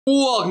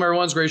Welcome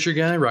everyone, it's Great Shirt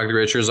Guy, Rock the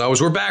Great Shirt as always.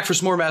 We're back for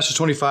some more Masters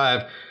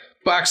 25,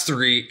 Box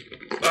 3.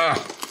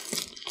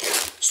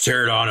 Let's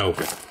tear it on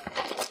open.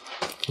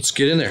 Let's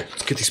get in there.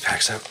 Let's get these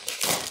packs out.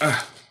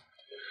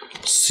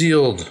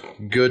 Sealed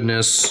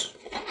goodness.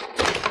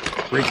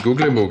 Great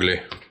googly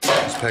moogly.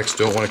 These packs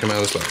don't want to come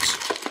out of this box.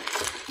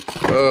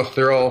 Oh,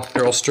 they're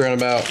all strewn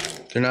about.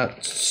 They're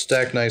not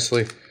stacked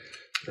nicely.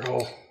 They're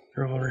all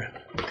around.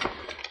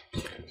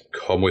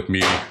 Come with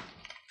me.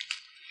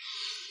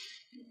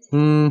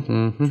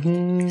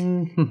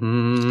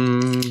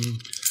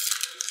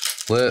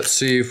 Let's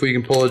see if we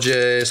can pull a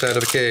Jace out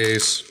of the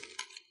case.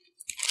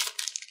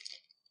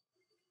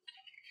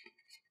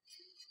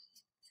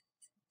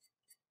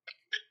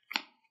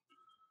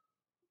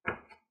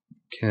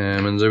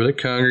 Commons over the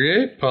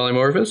Congregate,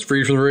 Polymorphous,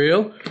 Free from the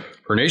Real,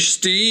 Pernicious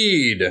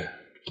Steed,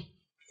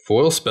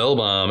 Foil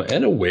Spellbomb,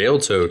 and a Whale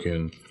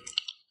token.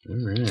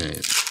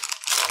 Alright.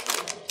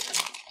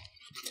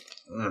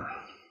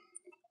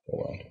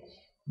 Hold on.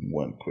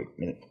 One quick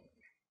minute.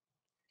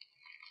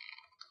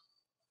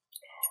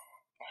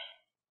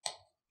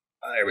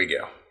 There we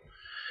go.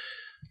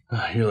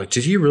 You're like,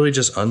 did he really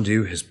just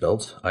undo his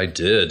belt? I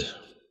did.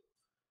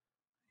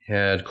 He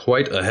had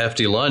quite a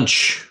hefty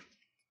lunch.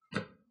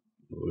 A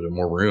little bit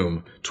more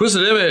room.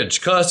 Twisted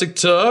Image, Caustic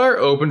Tar,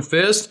 Open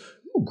Fist,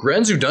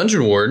 Grenzu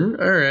Dungeon Warden.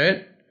 All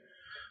right.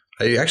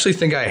 I actually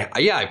think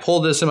I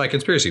pulled this in my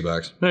conspiracy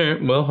box. All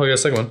right, well, I got a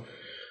second one.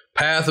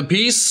 Path of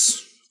Peace,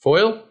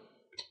 foil.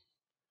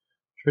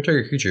 Try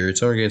target creature,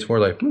 its owner gains 4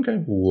 life.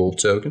 Okay, Wolf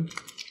token.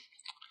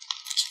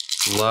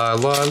 La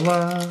la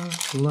la,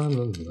 la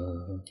la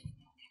la.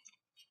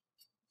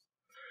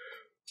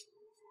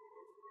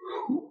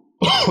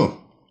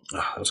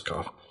 That was a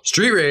cough.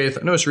 Street Wraith.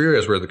 I know Street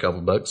Wraith is worth a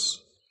couple bucks.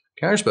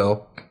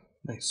 Counterspell.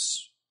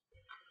 Nice.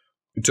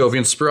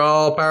 Utopian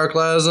Sprawl,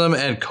 Pyroclasm,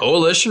 and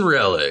Coalition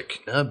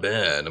Relic. Not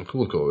bad. I'm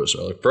cool with Coalition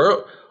Relic.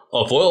 Bro,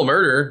 a foil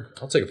murder.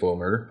 I'll take a foil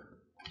murder.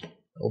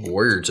 Elf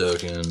Warrior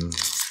token.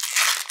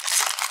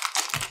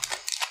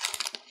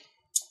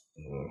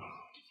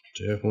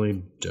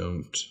 Definitely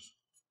don't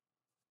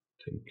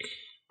think.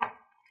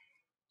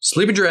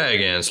 Sleepy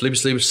Dragon.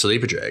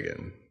 Sleepy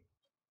Dragon.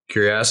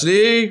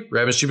 Curiosity,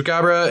 Ravenous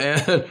Chupacabra,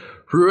 and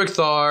Ruik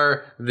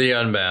Thar, the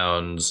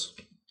Unbound.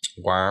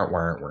 Wah,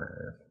 wah, wah.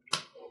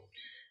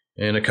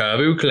 And a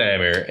Kavu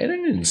Clamor, and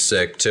an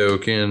Insect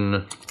token.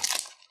 I've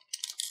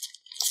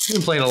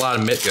been playing a lot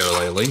of Mitgo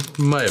lately.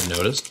 You might have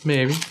noticed,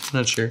 maybe.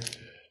 Not sure.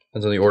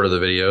 Depends on the order of the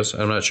videos.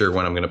 I'm not sure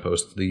when I'm going to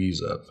post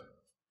these up.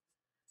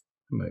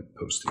 I might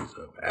post these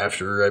up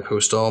after I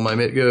post all my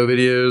Mitgo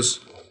videos.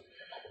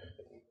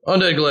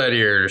 Undead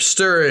Gladiator,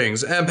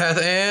 Stirrings,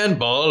 Empath, and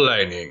Ball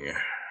Lightning.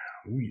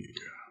 Oh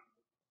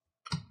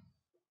yeah.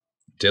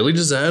 Daily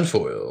Design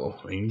Foil,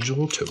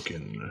 Angel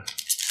token.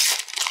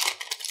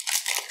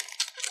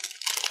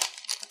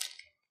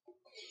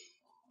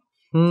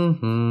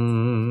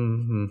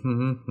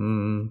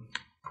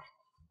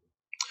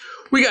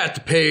 We got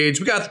the Page,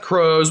 we got the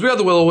Crows, we got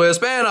the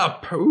Will-O-Wisp, and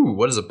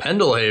what is a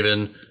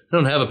Pendlehaven? I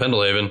don't have a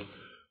Pendlehaven.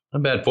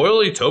 Not bad.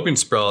 Foil, Utopian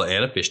Sprawl,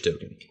 and a Fish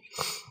token.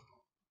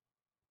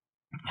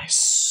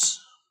 Nice.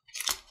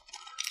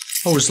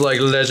 Always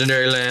like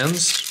legendary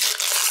lands.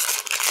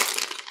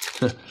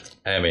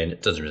 I mean,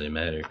 it doesn't really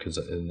matter because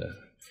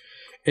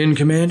in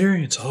Commander,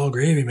 it's all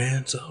gravy,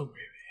 man. It's all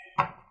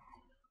gravy.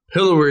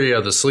 Pillory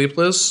of the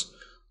Sleepless,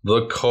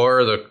 the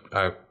Car,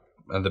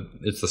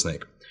 it's the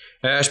Snake.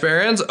 Ash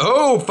Barons.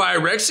 Oh,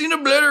 Phyrexian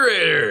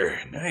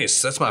Obliterator.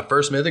 Nice. That's my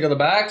first mythic on the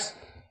backs.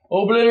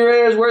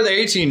 Obliterator's worth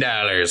 $18.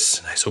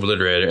 Nice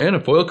Obliterator. And a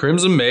foil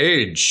Crimson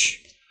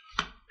Mage.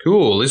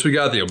 Cool. At least we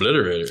got the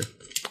Obliterator.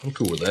 I'm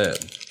cool with that.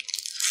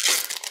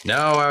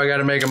 Now I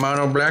gotta make a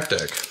mono black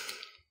deck.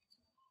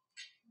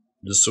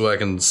 Just so I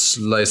can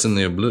slice in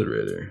the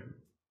Obliterator.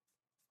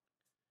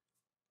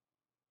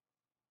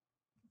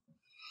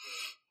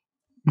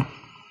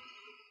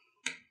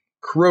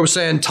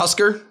 Crowsand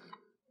Tusker.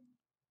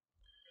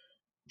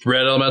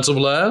 Red Elemental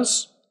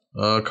Blast.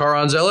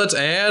 Charon Zealots,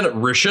 and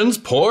Rishan's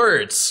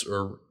Ports.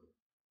 Or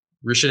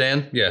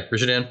Rishadan. Yeah,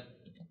 Rishadan.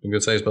 A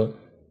good size spell.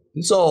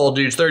 This all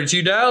dude's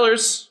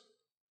 $32.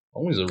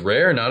 Always a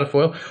rare, not a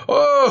foil.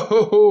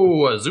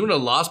 Oh, Azuna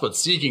Lost but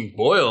Seeking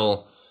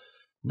Foil.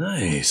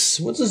 Nice.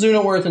 What's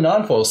Azuna worth in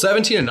non-foil?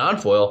 17 in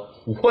non-foil.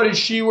 What is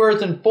she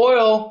worth in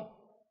foil?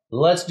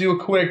 Let's do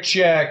a quick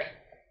check.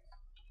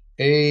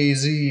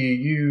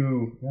 USA.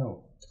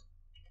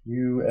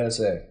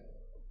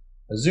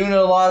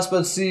 Azuna Lost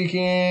but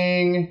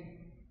Seeking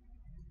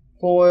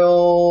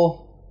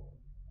foil.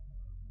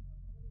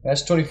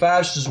 That's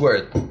 25. She's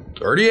worth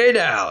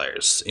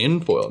 $38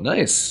 in foil.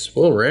 Nice.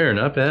 Foil rare,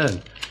 not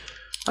bad.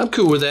 I'm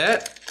cool with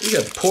that. We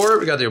got the Port,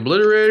 we got the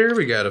Obliterator,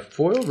 we got a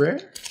foil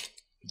rare.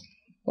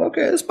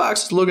 Okay, this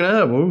box is looking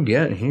up. What we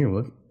got in here?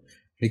 What?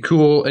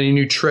 Any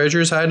new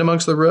treasures hiding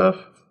amongst the rough?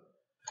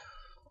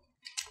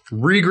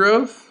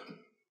 Regrowth.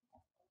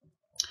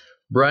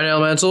 Brine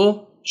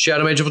Elemental.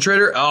 Shadow Mage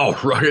Infiltrator. Oh,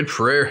 Rugged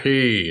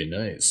Prairie.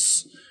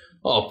 Nice.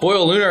 Oh,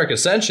 Foil Lunarch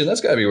Ascension. That's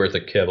got to be worth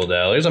a couple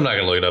dollars. I'm not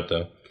going to look it up,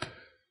 though.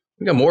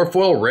 We got more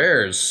foil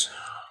rares.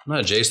 I'm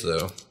not a Jace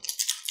though.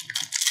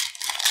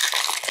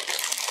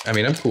 I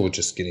mean, I'm cool with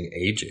just getting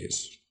a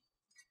Jace.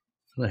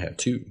 I have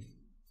 2.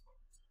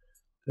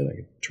 Then I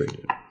can trade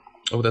it.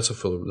 Oh, that's a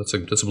full. That's a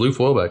blue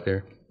foil back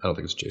there. I don't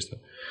think it's a Jace though.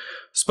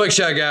 Spike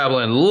Shot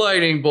Goblin,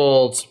 Lightning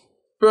Bolt,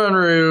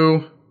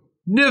 Bunroo,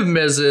 Niv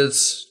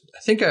Mizzet. I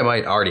think I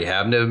might already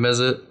have Niv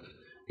Mizzet.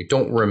 I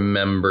don't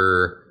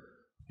remember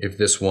if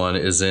this one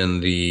is in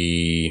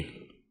the.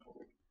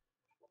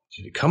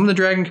 Did it come in the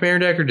Dragon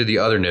Commander deck or did the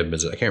other Niv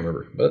Mizzet? I can't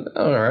remember. But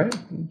all right,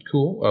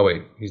 cool. Oh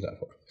wait, he's not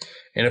foil.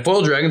 And a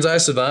foil Dragon's Eye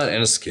Savant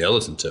and a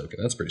Skeleton token.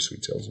 That's pretty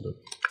sweet, isn't it?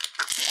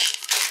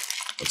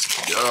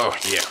 Let's go.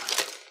 Yeah.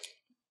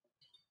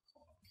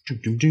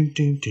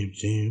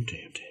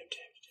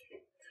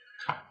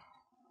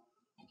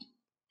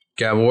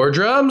 Got War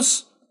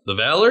Drums, the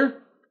Valor,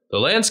 the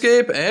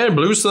Landscape, and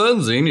Blue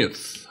Sun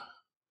Zenith.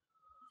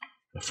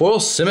 The foil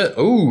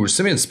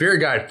Simian Spirit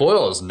Guide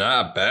foil is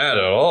not bad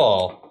at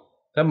all.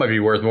 That might be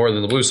worth more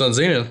than the Blue Sun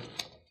Zenith.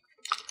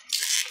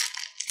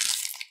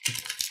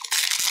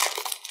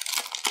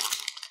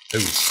 Ooh,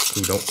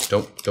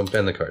 don't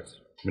bend the cards.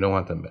 We don't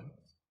want them bent.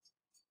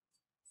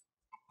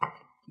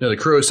 Another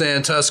Crow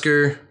Sand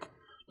Tusker.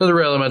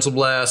 Another Elemental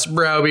Blast.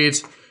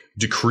 Browbeat.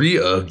 Decree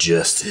of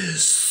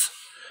Justice.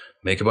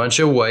 Make a bunch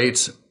of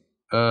white.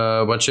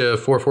 A bunch of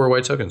 4/4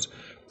 white tokens.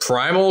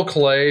 Primal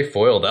Clay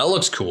foil. That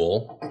looks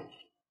cool.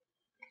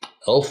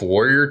 Elf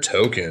Warrior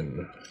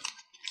token.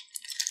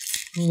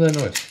 What was that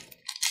noise?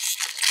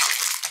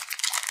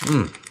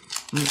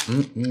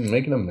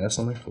 Making a mess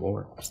on my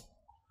floor.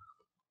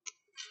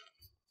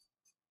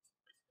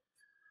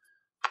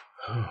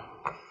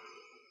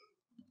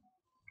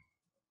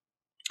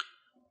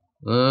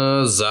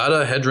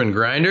 Zada Hedron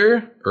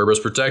Grinder, Herber's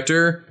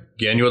Protector,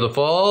 Ganyu of the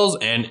Falls,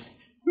 and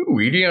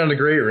Eating on the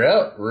Great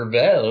Route,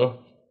 Revel.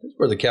 That's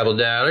worth a couple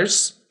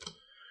dollars.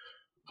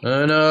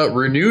 And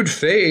Renewed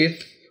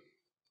Faith.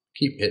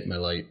 Keep hitting my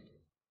light.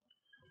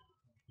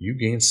 You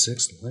gain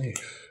 6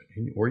 life.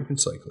 Or you can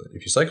cycle it.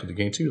 If you cycle it, you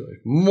gain 2 life.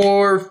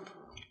 Morph.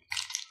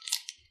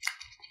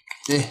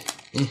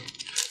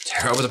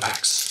 Tear over the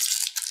packs.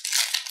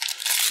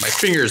 My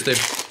fingers,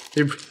 they've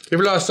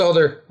lost all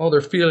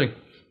their feeling.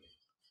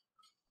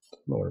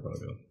 Don't worry about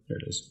it. There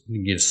it is. You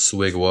can get a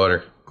swig of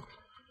water.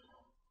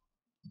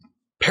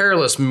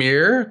 Perilous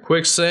Mirror,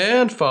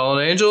 Quicksand,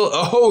 Fallen Angel.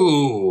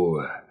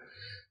 Oh,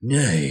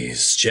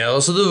 nice.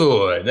 Chalice of the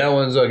Void. That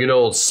one's a good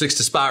old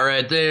 60 spot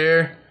right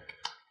there.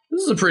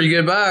 This is a pretty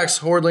good box.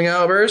 Hordling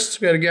Outburst.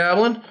 We got a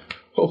Goblin.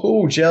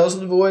 Oh, Chalice of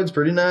the Void's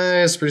pretty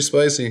nice. Pretty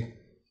spicy.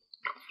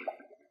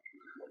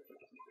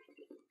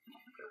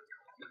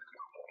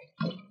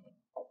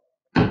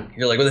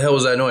 You're like, what the hell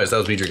was that noise? That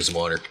was me drinking some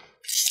water.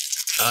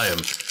 I am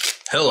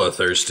hella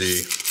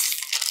thirsty.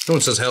 No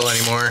one says hell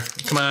anymore.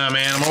 Come on,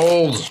 man. I'm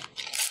old.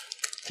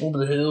 Over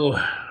the hill.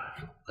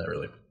 Not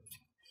really.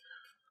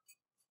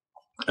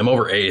 I'm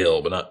over a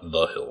hill, but not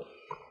the hill.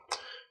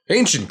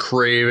 Ancient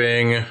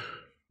Craving.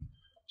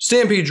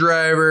 Stampede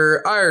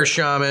Driver. Ire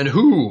Shaman.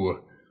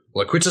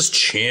 Laquita's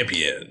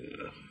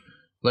Champion.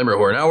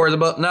 Limberhorn. Not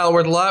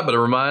worth a lot, but it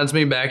reminds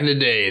me back in the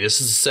day. This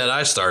is the set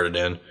I started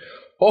in.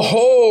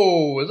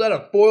 Oh, is that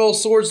a foil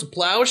Swords of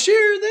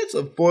Plowshare? That's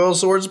a foil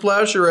Swords of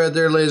Plowshare right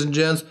there, ladies and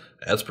gents.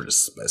 That's pretty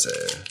spicy.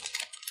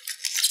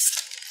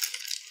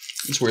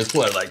 It's worth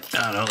what, like,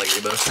 I don't know, like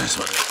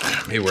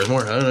 $8. Maybe worth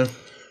more, I don't know.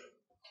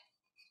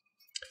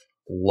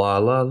 La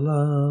la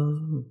la.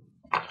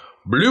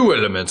 Blue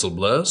Elemental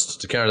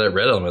Blast to counter that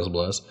red Elemental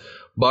Blast.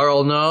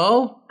 Barrel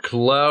Null,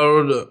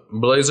 Cloud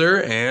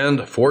Blazer,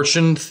 and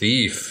Fortune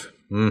Thief.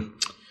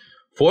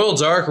 Foil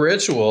Dark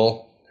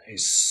Ritual.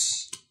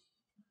 Nice.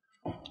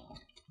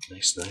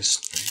 Nice.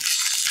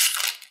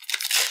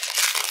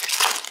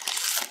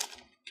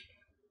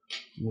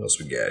 What else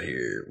we got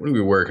here? What are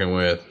we working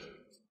with?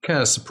 Kind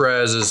of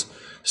surprises.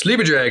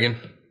 Sleepy Dragon,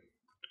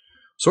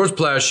 Swords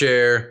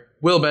Plowshare,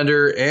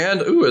 Willbender,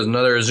 and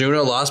another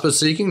Azuna, Lost but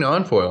Seeking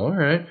non-foil. All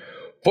right.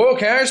 Foil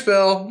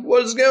Counterspell.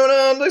 What is going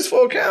on? These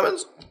foil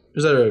commons.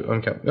 Is that an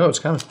uncommon? No, it's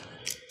common.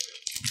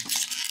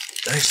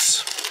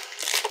 Nice.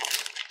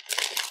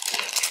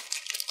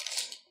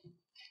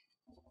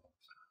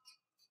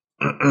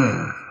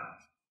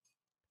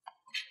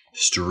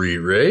 Street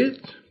Wraith,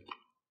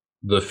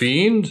 The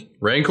Fiend,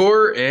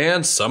 Rancor,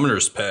 and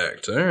Summoner's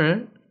Pact. All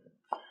right.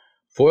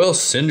 Foil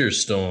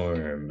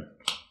Cinderstorm,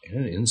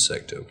 and an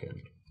Insect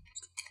token.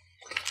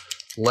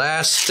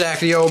 Last stack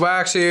of the old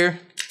box here.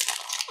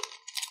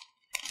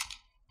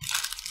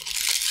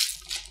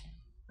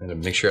 I had to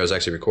make sure I was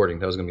actually recording.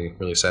 That was going to be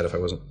really sad if I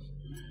wasn't.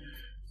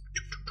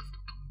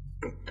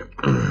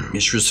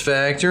 Mishra's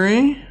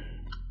Factory,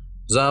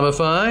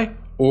 Zombify,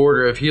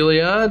 Order of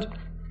Heliod,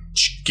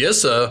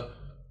 Gissa,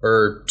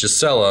 or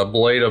Gisela,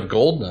 Blade of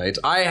Gold Knight.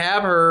 I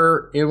have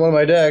her in one of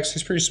my decks.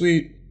 She's pretty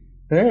sweet.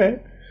 All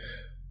right.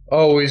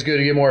 Always good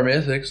to get more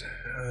mythics.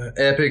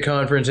 Epic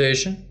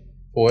Confrontation,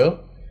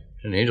 foil,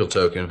 and an Angel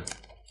token.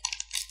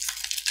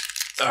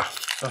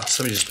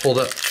 Somebody just pulled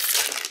up.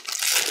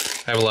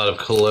 I have a lot of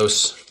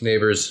close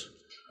neighbors.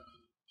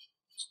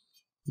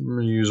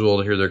 Usual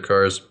to hear their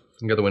cars.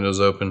 Got the windows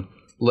open,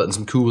 letting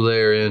some cool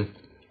air in.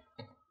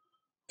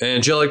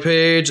 Angelic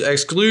Page,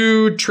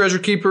 Exclude, Treasure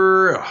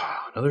Keeper.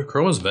 Oh, another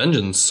Chroma's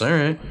Vengeance. All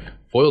right.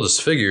 Foil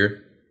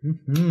Disfigure. All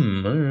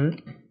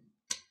right.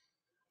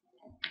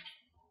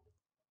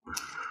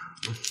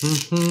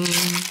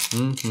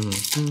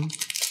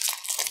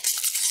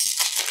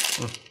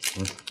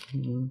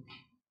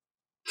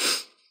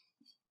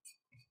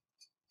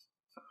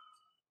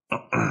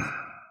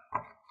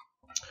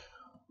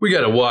 We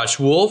got a Watch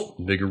Wolf,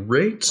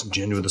 Invigorate,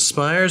 Genuine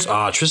Aspires.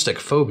 Tristic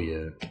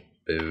Phobia.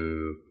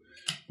 Boo.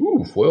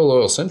 Ooh, Foil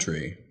Loyal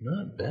Sentry.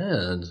 Not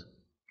bad.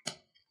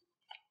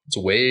 It's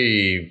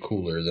way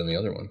cooler than the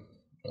other one.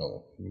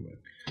 Oh,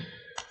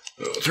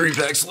 3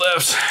 packs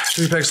left.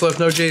 3 packs left,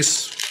 no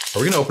Jace. Are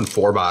we going to open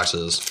 4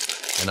 boxes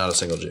and not a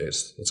single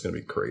Jace? That's going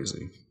to be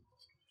crazy.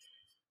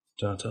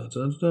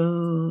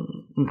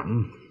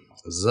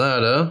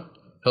 Zada,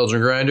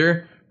 Helgen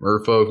Grinder,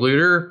 Merfolk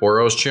Leader,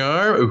 Boros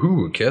Charm.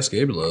 Ooh,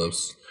 Cascade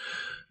Gloves.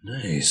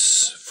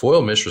 Nice.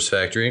 Foil Mistress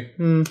Factory.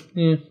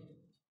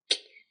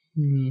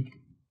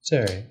 It's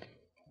alright.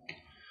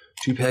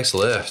 2 packs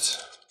left.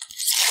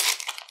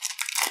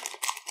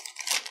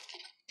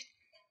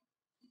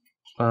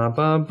 I'm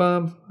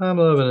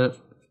loving it.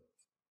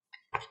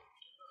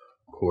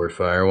 Court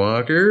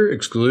Firewalker,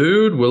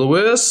 Exclude,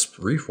 Will-O-Wisp,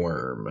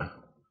 Reefworm.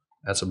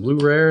 That's a blue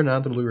rare,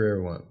 not the blue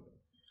rare one.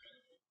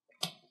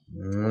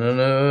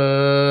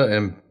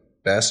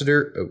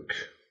 Ambassador Oak.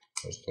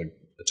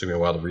 It took me a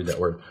while to read that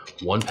word.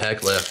 1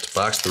 pack left.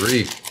 Box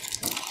 3.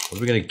 What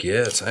are we gonna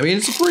get? I mean,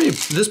 it's a pretty.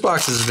 This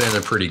box has been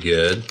pretty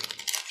good.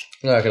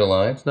 Not gonna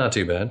lie, it's not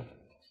too bad.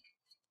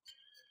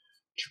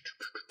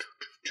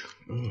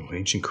 Ooh,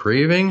 Ancient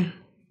Craving,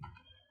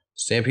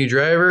 Stampede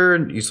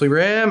Driver, Eastleigh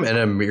Ram, and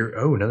a mirror.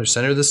 Oh, another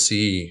Center of the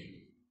Sea.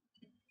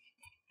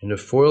 And a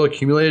foil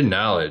Accumulated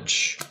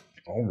Knowledge.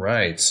 All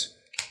right. Let's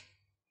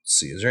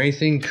see. Is there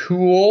anything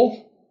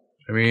cool?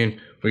 I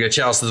mean, we got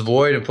Chalice of the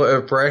Void and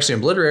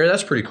Pyraxian Obliterator.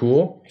 That's pretty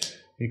cool.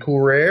 Any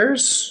cool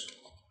rares?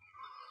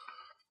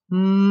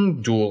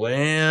 Dual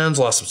Lands,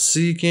 Loss of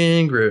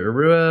Seeking, Great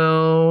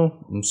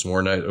Ruel, some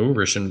more nice. Oh,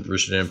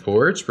 Rishon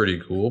Imports, pretty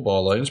cool.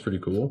 Ball Lightning's pretty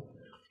cool.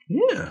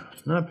 Yeah,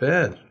 not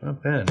bad,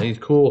 not bad. Any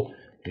cool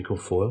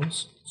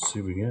foils? Let's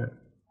see what we got.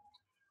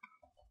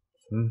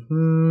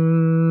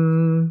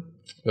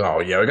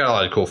 Oh yeah, we got a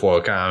lot of cool foil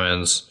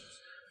commons.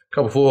 A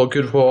couple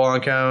good foil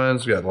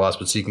uncommons. We got the Lost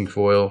but Seeking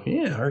foil.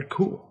 Yeah, all right,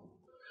 cool.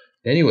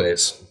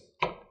 Anyways,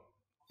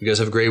 you guys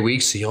have a great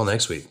week. See y'all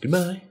next week.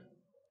 Goodbye.